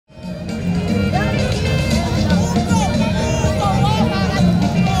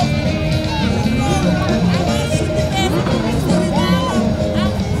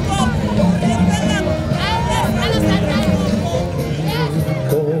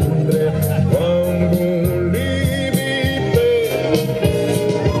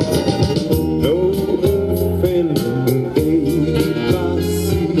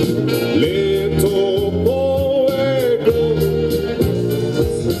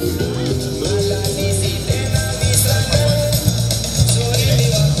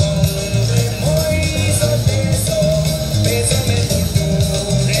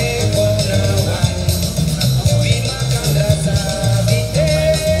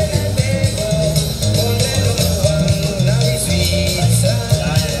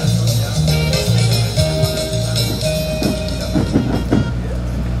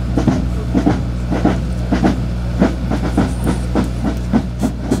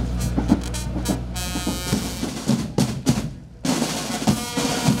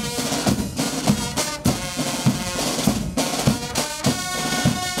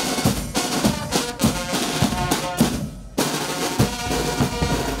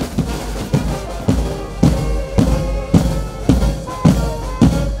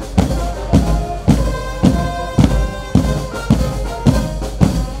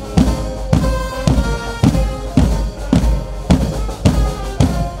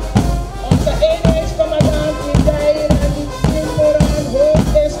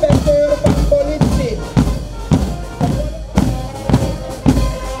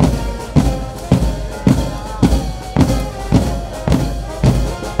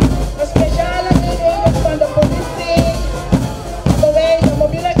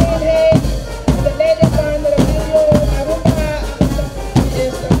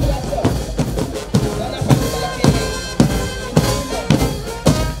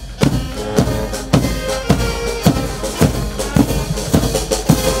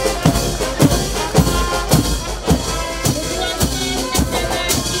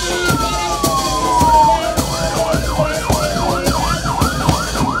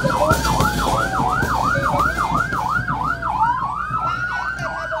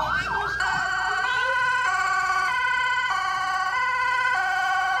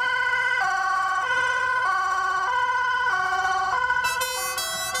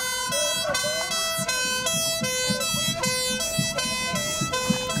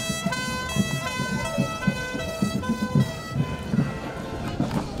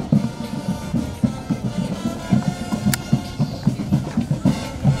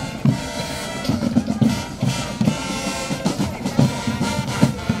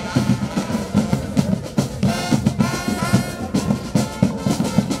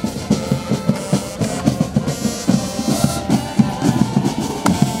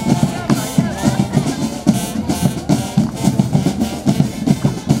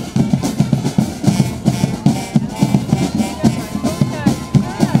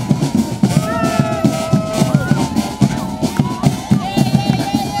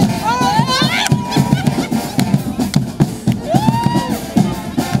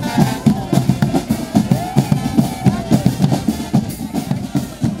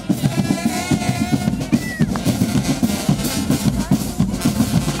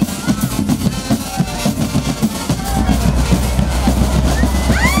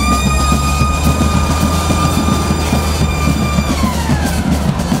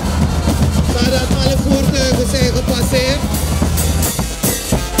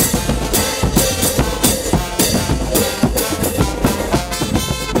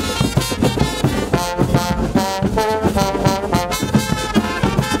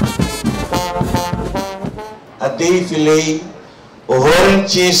defilé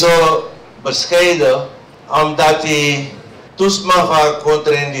behoren zo bescheiden omdat hij toesmaak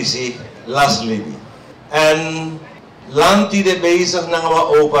kontrendisi las libi. En land die bezig na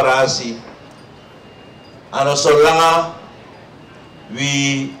een operatie. En zolang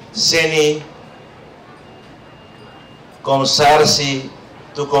we seni komsarsi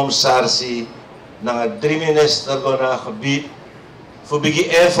toekomsarsi na 3 minister na gebied voor bigi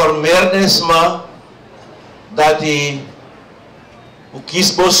informeernis ma dat hij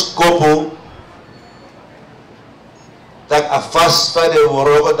kiesbos kopu dat afas van de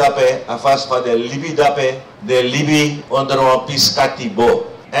worogo dape afas van de libi dape de libi onder een piskatibo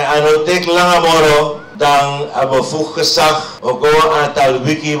en anotek langamoro dan bevoegd gezag ook een aantal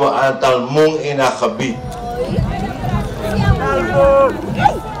wiki een aantal mong in het gebied.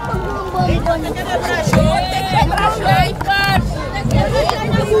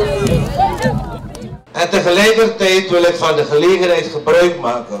 En tegelijkertijd wil ik van de gelegenheid gebruik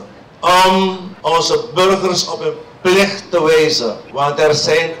maken om onze burgers op hun plicht te wijzen. Want er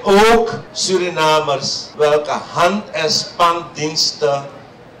zijn ook Surinamers welke hand- en spandiensten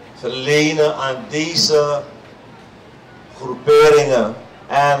verlenen aan deze groeperingen.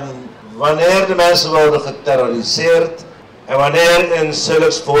 En wanneer de mensen worden geterroriseerd en wanneer in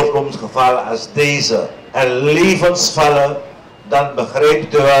zulks voorkomend gevallen als deze er levens vallen, dan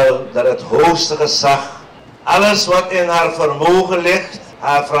begrijpt u wel dat het hoogste gezag alles wat in haar vermogen ligt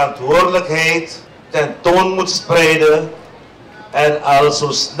haar verantwoordelijkheid tentoon moet spreiden en al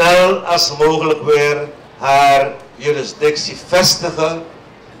zo snel als mogelijk weer haar jurisdictie vestigen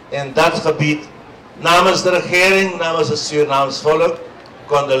in dat gebied. Namens de regering, namens het Surinaams volk,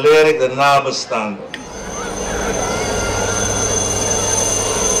 condoleer ik de nabestaanden.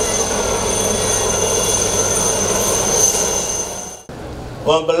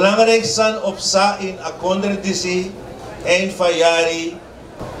 Want belangrijk zijn op sa in akonderdisi, eind van jari,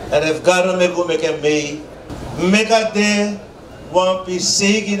 en heeft garno me mee. Mekade, wampi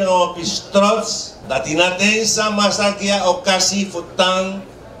segi na wampi trots, dat in atensa masakia okasi futang,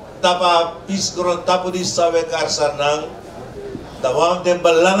 tapa pisgron tapu di sawekar sanang, dat want de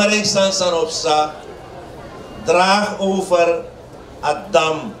belangrijk zijn op sa, draag over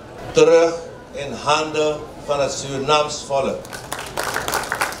Adam terug in handen van het Surinaams volk.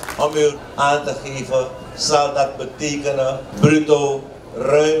 Om u aan te geven, zal dat betekenen bruto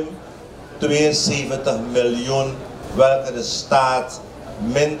ruim 72 miljoen, welke de staat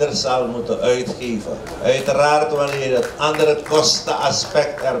minder zal moeten uitgeven. Uiteraard wanneer je het andere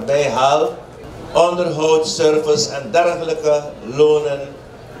kostenaspect erbij haalt, onderhoud, service en dergelijke lonen,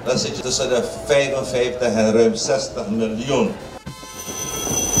 dan zit je tussen de 55 en ruim 60 miljoen.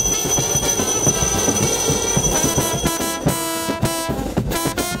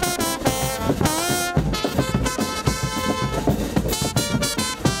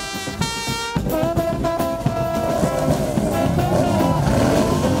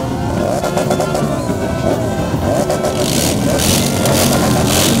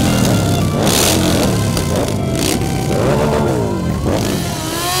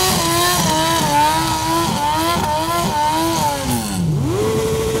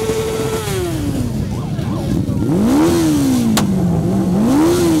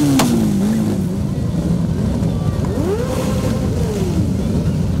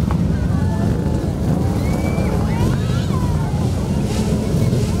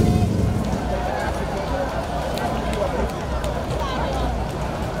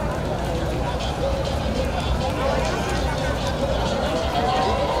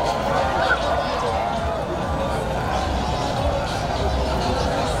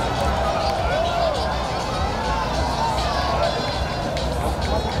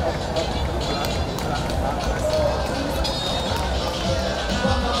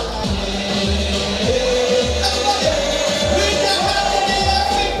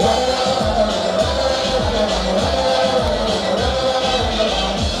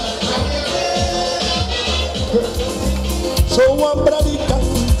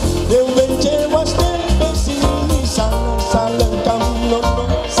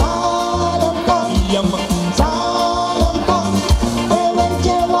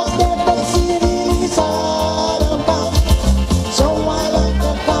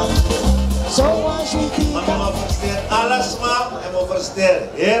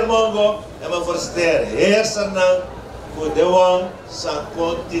 Heer Moengo en me verster Heer Sanang voor de wang san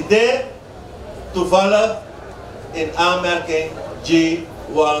kontide toevallig in aanmerking G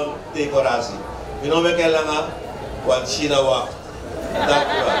wang decoratie. Je noemt me Kelanga, want China wacht. Dank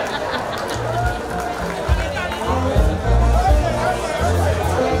u wel.